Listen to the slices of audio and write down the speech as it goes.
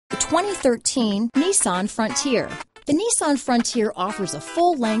2013 Nissan Frontier. The Nissan Frontier offers a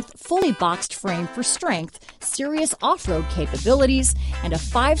full-length, fully boxed frame for strength, serious off-road capabilities, and a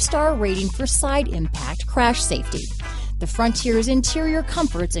 5-star rating for side impact crash safety. The Frontier's interior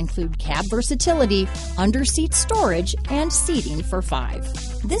comforts include cab versatility, under-seat storage, and seating for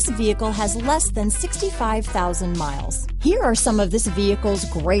 5. This vehicle has less than 65,000 miles. Here are some of this vehicle's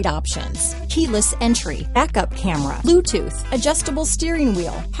great options: keyless entry, backup camera, Bluetooth, adjustable steering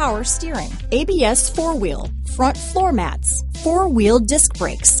wheel, power steering, ABS 4-wheel, front floor mats, 4-wheel disc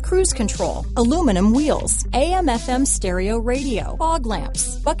brakes, cruise control, aluminum wheels, AM/FM stereo radio, fog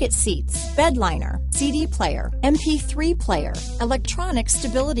lamps, bucket seats, bed liner, CD player, MP3 player, electronic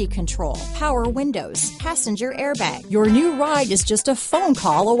stability control, power windows, passenger airbag. Your new ride is just a phone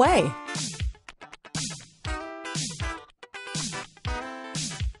call away.